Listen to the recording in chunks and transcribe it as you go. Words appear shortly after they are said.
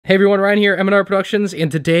Hey everyone, Ryan here, M&R Productions,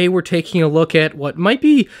 and today we're taking a look at what might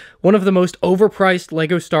be one of the most overpriced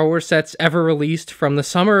LEGO Star Wars sets ever released. From the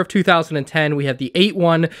summer of 2010, we have the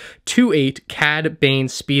 8128 CAD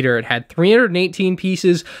BANE'S Speeder. It had 318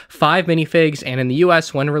 pieces, 5 minifigs, and in the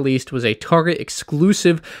US, when released, was a Target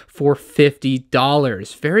exclusive for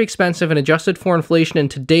 $50. Very expensive, and adjusted for inflation in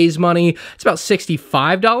today's money, it's about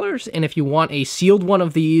 $65, and if you want a sealed one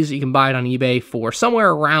of these, you can buy it on eBay for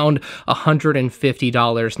somewhere around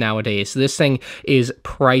 $150 nowadays. So this thing is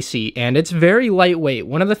pricey, and it's very lightweight.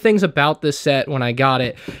 One of the things about this set when I got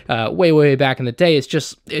it way back in the day is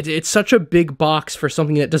just it's such a big box for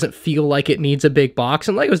something that doesn't feel like it needs a big box.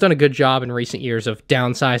 And LEGO's done a good job in recent years of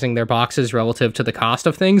downsizing their boxes relative to the cost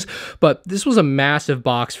of things, but this was a massive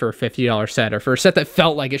box for a $50 set, or for a set that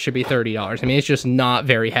felt like it should be $30. I mean, it's just not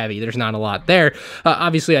very heavy. There's not a lot there.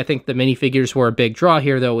 Obviously, I think the minifigures were a big draw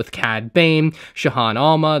here, though, with CAD Bane, Shahan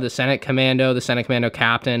Alma, the Senate Commando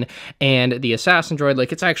Captain, and the Assassin Droid.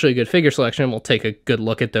 Like, it's actually a good figure selection. We'll take a good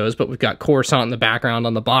look at those, but we've got Coruscant in the background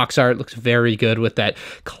on the box art. It looks very good with that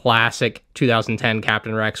classic 2010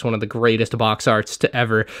 Captain Rex, one of the greatest box arts to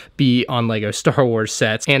ever be on LEGO Star Wars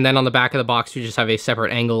sets. And then on the back of the box, we just have a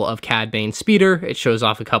separate angle of CAD Bane's Speeder. It shows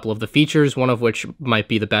off a couple of the features, one of which might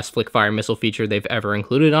be the best flick-fire missile feature they've ever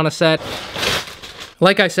included on a set.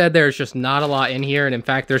 Like I said, there's just not a lot in here, and in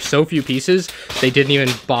fact, there's so few pieces, they didn't even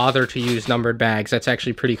bother to use numbered bags. That's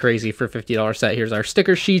actually pretty crazy for a $50 set. Here's our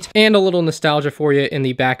sticker sheet, and a little nostalgia for you in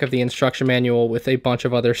the back of the instruction manual with a bunch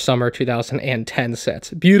of other summer 2010 sets.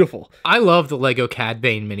 Beautiful. I love the LEGO CAD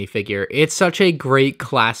Bane minifigure. It's such a great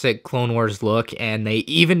classic Clone Wars look, and they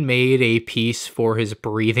even made a piece for his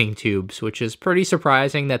breathing tubes, which is pretty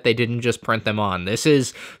surprising that they didn't just print them on. This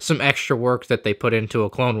is some extra work that they put into a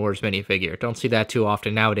Clone Wars minifigure. Don't see that too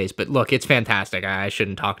often nowadays, but look, it's fantastic. I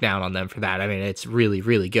shouldn't talk down on them for that. I mean, it's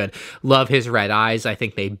really good. Love his red eyes. I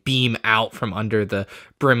think they beam out from under the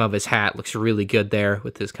brim of his hat. Looks really good there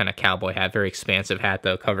with his kind of cowboy hat. Very expansive hat,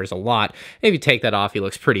 though, covers a lot. If you take that off, he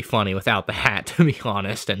looks pretty funny without the hat, to be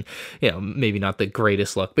honest, and, you know, maybe not the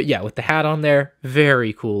greatest look, but yeah, with the hat on there,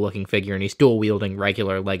 very cool looking figure, and he's dual wielding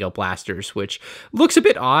regular LEGO blasters, which looks a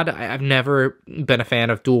bit odd. I've never been a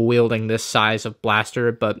fan of dual wielding this size of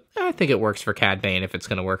blaster, but I think it works for CAD Bane if it's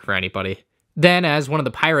going to work for anybody. Then, as one of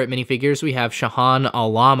the pirate minifigures, we have Shahan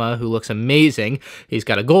Alma, who looks amazing. He's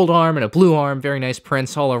got a gold arm and a blue arm, very nice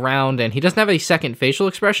prints all around, and he doesn't have a second facial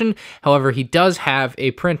expression. However, he does have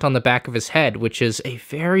a print on the back of his head, which is a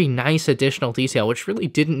very nice additional detail, which really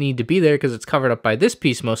didn't need to be there because it's covered up by this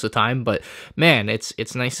piece most of the time, but man,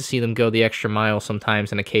 it's nice to see them go the extra mile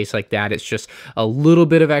sometimes in a case like that. It's just a little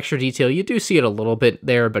bit of extra detail. You do see it a little bit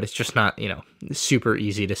there, but it's just not, you know, super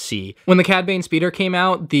easy to see. When the CAD Bane Speeder came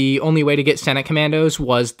out, the only way to get Senate Commandos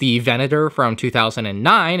was the Venator from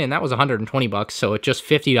 2009, and that was 120 bucks, so at just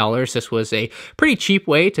 $50, this was a pretty cheap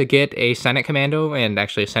way to get a Senate Commando, and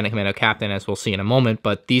actually a Senate Commando Captain, as we'll see in a moment,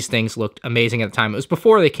 but these things looked amazing at the time. It was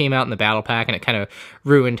before they came out in the Battle Pack, and it kind of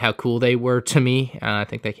ruined how cool they were to me. I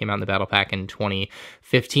think they came out in the Battle Pack in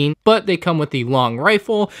 2015, but they come with the long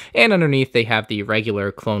rifle, and underneath they have the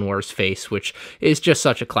regular Clone Wars face, which is just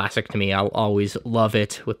such a classic to me. I'll always love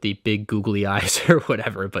it with the big googly eyes or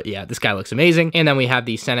whatever, but yeah, this guy looks amazing. And then we have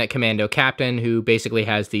the Senate Commando Captain, who basically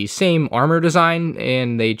has the same armor design,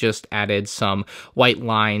 and they just added some white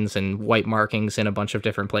lines and white markings in a bunch of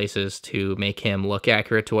different places to make him look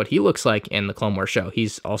accurate to what he looks like in the Clone Wars show.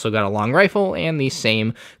 He's also got a long rifle and the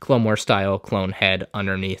same Clone Wars style clone head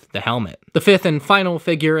underneath the helmet. The fifth and final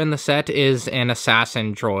figure in the set is an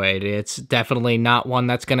Assassin Droid. It's definitely not one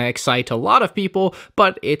that's going to excite a lot of people,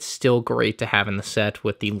 but it's still great to have in the set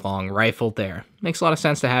with the long rifle there. Makes a lot of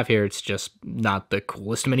sense to have here. It's just not the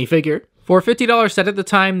coolest minifigure. For a $50 set at the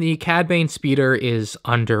time, the CAD Bane Speeder is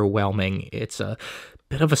underwhelming. It's a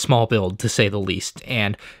bit of a small build, to say the least,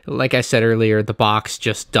 and like I said earlier, the box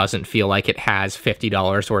just doesn't feel like it has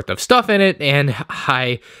 $50 worth of stuff in it, and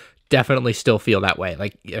I definitely still feel that way.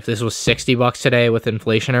 Like, if this was 60 bucks today with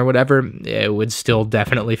inflation or whatever, it would still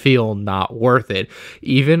definitely feel not worth it.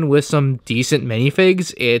 Even with some decent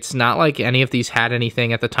minifigs, it's not like any of these had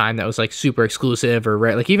anything at the time that was like super exclusive or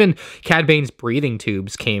rare. Like, even CAD Bane's breathing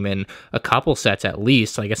tubes came in a couple sets at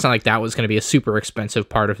least. Like, it's not like that was going to be a super expensive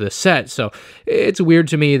part of this set. So it's weird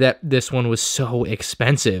to me that this one was so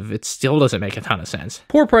expensive. It still doesn't make a ton of sense.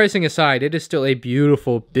 Poor pricing aside, it is still a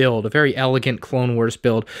beautiful build, a very elegant Clone Wars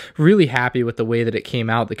build. really happy with the way that it came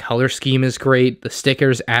out. The color scheme is great. The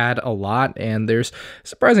stickers add a lot, and there's a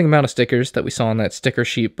surprising amount of stickers that we saw on that sticker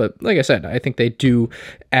sheet, but like I said, I think they do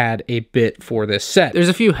add a bit for this set. There's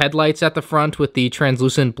a few headlights at the front with the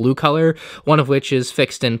translucent blue color, one of which is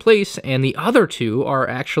fixed in place, and the other two are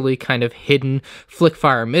actually kind of hidden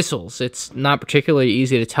flick-fire missiles. It's not particularly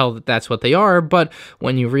easy to tell that that's what they are, but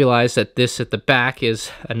when you realize that this at the back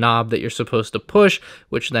is a knob that you're supposed to push,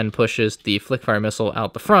 which then pushes the flick-fire missile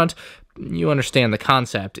out the front, you understand the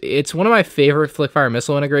concept. It's one of my favorite flick-fire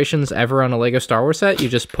missile integrations ever on a LEGO Star Wars set. You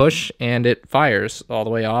just push and it fires all the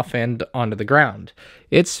way off and onto the ground.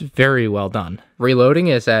 It's very well done. Reloading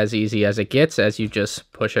is as easy as it gets, as you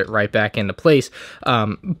just push it right back into place.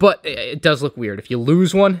 But it does look weird. If you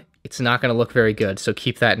lose one, it's not going to look very good, so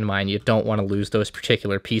keep that in mind. You don't want to lose those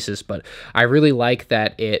particular pieces, but I really like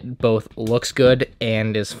that it both looks good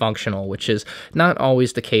and is functional, which is not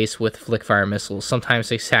always the case with flick-fire missiles. Sometimes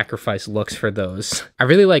they sacrifice looks for those. I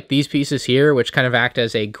really like these pieces here, which kind of act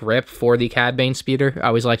as a grip for the CAD Bane speeder. I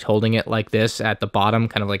always liked holding it like this at the bottom,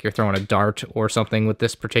 kind of like you're throwing a dart or something with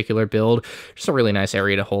this particular build. Just a really nice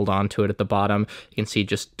area to hold on to it at the bottom. You can see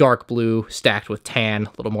just dark blue stacked with tan,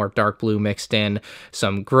 a little more dark blue mixed in,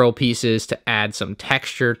 some grill pieces to add some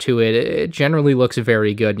texture to it. It generally looks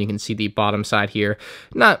very good. You can see the bottom side here,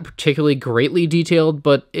 not particularly greatly detailed,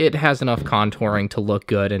 but it has enough contouring to look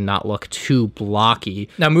good and not look too blocky.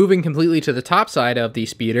 Now, moving completely to the top side of the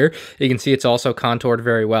speeder, you can see it's also contoured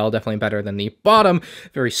very well, definitely better than the bottom.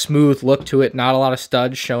 Very smooth look to it, not a lot of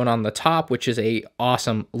studs shown on the top, which is a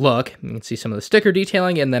awesome look. You can see some of the sticker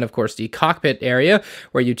detailing, and then of course the cockpit area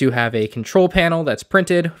where you do have a control panel that's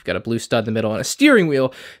printed. We've got a blue stud in the middle and a steering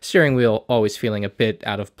wheel. Steering wheel always feeling a bit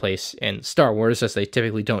out of place in Star Wars, as they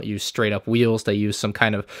typically don't use straight up wheels. They use some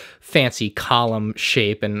kind of fancy column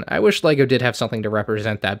shape, and I wish LEGO did have something to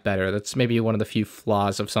represent that better. That's maybe one of the few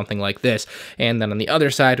flaws of something like this. And then on the other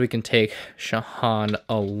side, we can take Shahan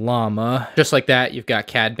Alama. Just like that, you've got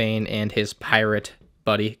CAD Bane and his pirate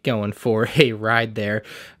buddy going for a ride there.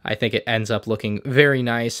 I think it ends up looking very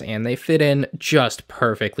nice, and they fit in just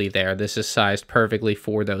perfectly there. This is sized perfectly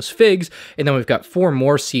for those figs, and then we've got 4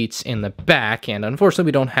 more seats in the back, and unfortunately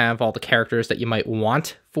we don't have all the characters that you might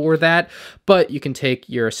want for that, but you can take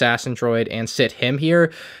your assassin droid and sit him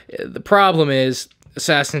here. The problem is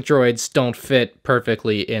assassin droids don't fit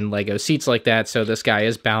perfectly in LEGO seats like that, so this guy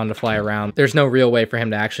is bound to fly around. There's no real way for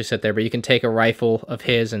him to actually sit there, but you can take a rifle of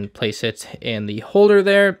his and place it in the holder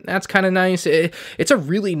there. That's kind of nice. It's a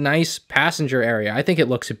really nice passenger area. I think it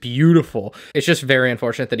looks beautiful. It's just very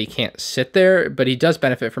unfortunate that he can't sit there, but he does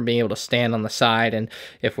benefit from being able to stand on the side, and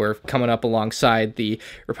if we're coming up alongside the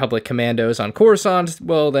Republic Commandos on Coruscant,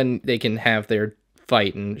 well, then they can have their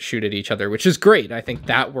fight and shoot at each other, which is great. I think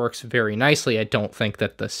that works very nicely. I don't think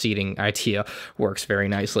that the seating idea works very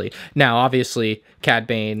nicely. Now, obviously, CAD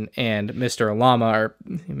Bane and Mr. Alama are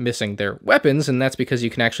missing their weapons, and that's because you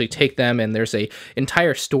can actually take them, and there's a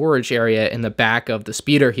entire storage area in the back of the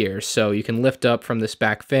speeder here, so you can lift up from this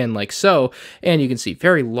back fin like so, and you can see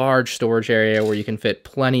very large storage area where you can fit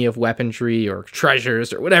plenty of weaponry or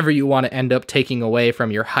treasures or whatever you want to end up taking away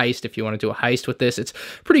from your heist. If you want to do a heist with this, it's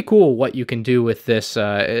pretty cool what you can do with this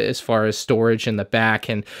as far as storage in the back,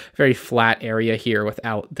 and very flat area here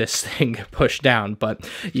without this thing pushed down, but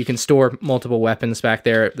you can store multiple weapons back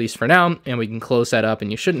there, at least for now, and we can close that up,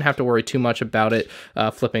 and you shouldn't have to worry too much about it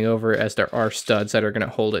flipping over, as there are studs that are going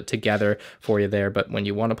to hold it together for you there. But when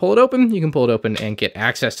you want to pull it open, you can pull it open and get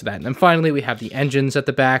access to that. And then finally, we have the engines at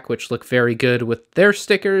the back, which look very good with their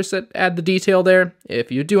stickers that add the detail there.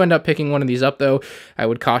 If you do end up picking one of these up, though, I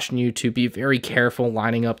would caution you to be very careful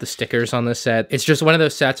lining up the stickers on this set. It's just one of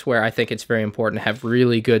those sets where I think it's very important to have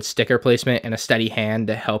really good sticker placement and a steady hand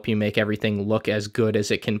to help you make everything look as good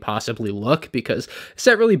as it can possibly look, because the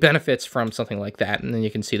set really benefits from something like that. And then you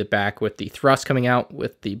can see the back with the thrust coming out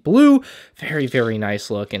with the blue. Very, very nice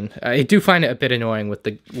look. And I do find it a bit annoying with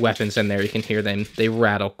the weapons in there. You can hear them. They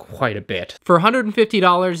rattle quite a bit. For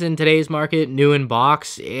 $150 in today's market, new in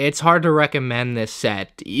box, it's hard to recommend this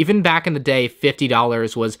set. Even back in the day,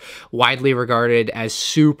 $50 was widely regarded as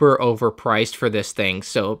super overpriced for this thing,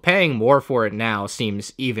 so paying more for it now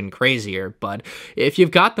seems even crazier. But if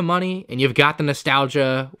you've got the money and you've got the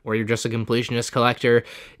nostalgia, or you're just a completionist collector,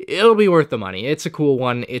 it'll be worth the money. It's a cool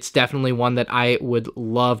one. It's definitely one that I would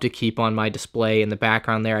love to keep on my display in the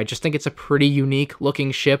background there. I just think it's a pretty unique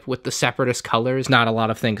looking ship with the Separatist colors. Not a lot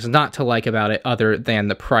of things not to like about it other than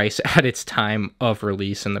the price at its time of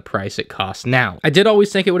release and the price it costs now. I did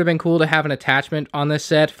always think it would have been cool to have an attachment on this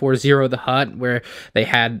set for Zero the Hutt, where they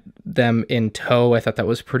had them in tow. I thought that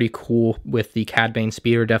was pretty cool with the CAD Bane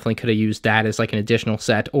speeder. Definitely could have used that as like an additional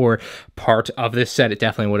set or part of this set. It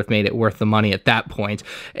definitely would have made it worth the money at that point.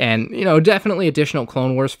 And, you know, definitely additional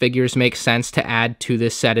Clone Wars figures make sense to add to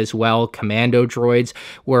this set as well. Commando droids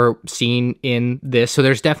were seen in this, so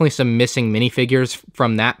there's definitely some missing minifigures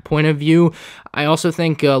from that point of view. I also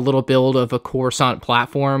think a little build of a Coruscant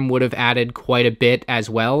platform would have added quite a bit, as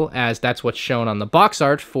well, as that's what's shown on the box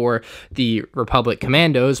art for the Republic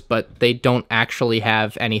Commandos, but they don't actually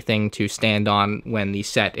have anything to stand on when the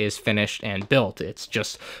set is finished and built. It's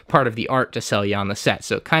just part of the art to sell you on the set,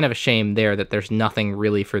 so kind of a shame there that there's nothing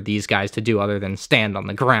really for these guys to do other than stand on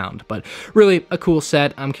the ground. But really a cool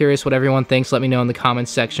set. I'm curious what everyone thinks. Let me know in the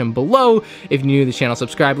comments section below. If you're new to the channel,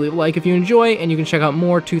 subscribe, leave a like if you enjoy, and you can check out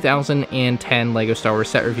more 2010 LEGO Star Wars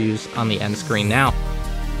set reviews on the end screen now.